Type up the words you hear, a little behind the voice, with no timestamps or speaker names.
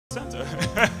Center.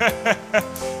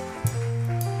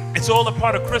 It's all a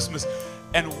part of Christmas.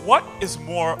 And what is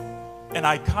more an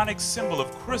iconic symbol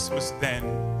of Christmas than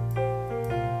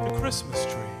the Christmas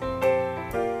tree?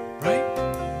 Right?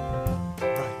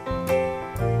 Right.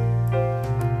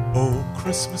 Oh,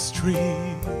 Christmas tree.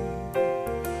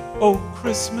 Oh,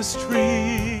 Christmas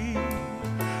tree.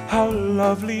 How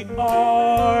lovely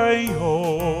are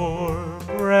your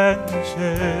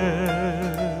branches.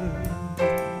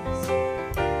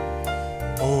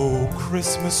 Oh,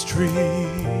 Christmas tree,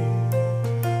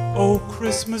 oh,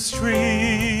 Christmas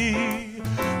tree,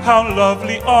 how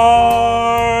lovely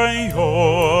are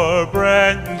your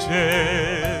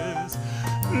branches,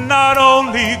 not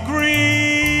only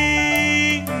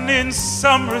green in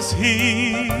summer's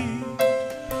heat,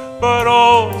 but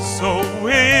also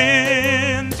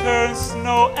winter,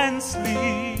 snow and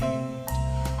sleet.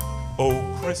 Oh,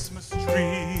 Christmas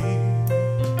tree,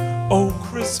 oh,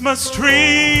 Christmas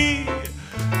tree,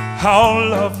 how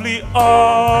lovely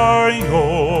are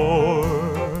your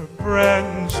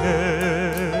branches.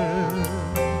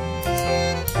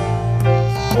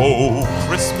 Oh,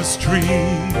 Christmas tree,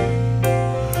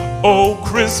 oh,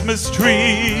 Christmas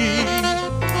tree,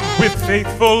 with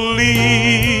faithful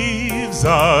leaves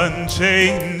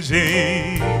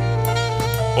unchanging.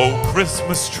 Oh,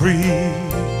 Christmas tree,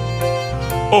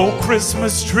 oh,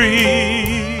 Christmas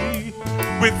tree,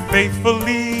 with faithful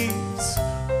leaves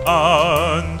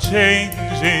unchanging.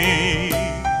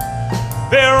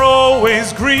 They're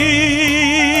always green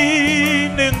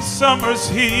in summer's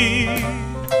heat,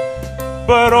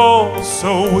 but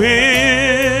also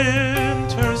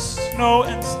winter, snow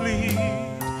and sleet.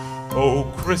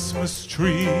 Oh, Christmas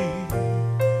tree,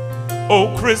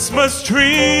 oh, Christmas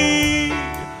tree,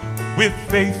 with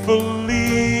faithful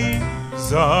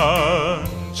leaves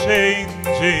unchanging.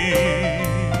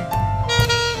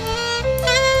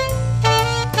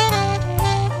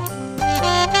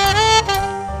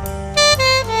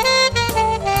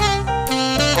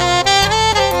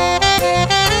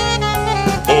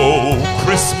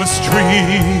 Christmas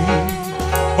tree,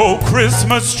 oh,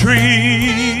 Christmas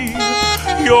tree,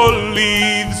 your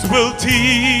leaves will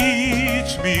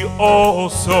teach me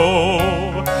also.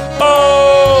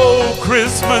 Oh,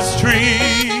 Christmas tree,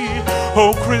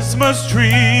 oh, Christmas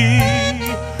tree,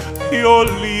 your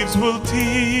leaves will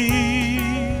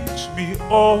teach me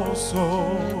also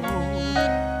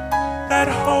that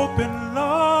hope and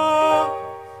love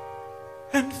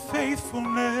and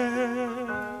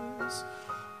faithfulness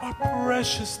are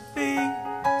precious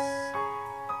things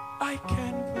I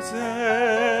can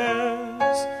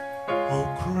possess. Oh,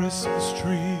 Christmas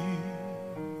tree,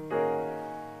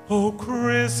 oh,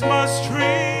 Christmas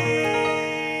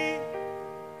tree,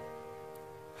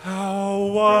 how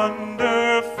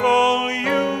wonderful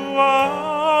you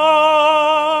are.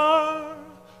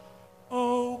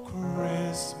 Oh,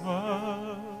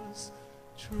 Christmas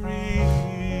tree.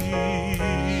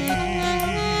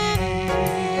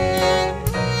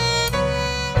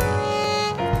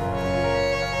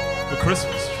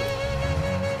 Christmas tree.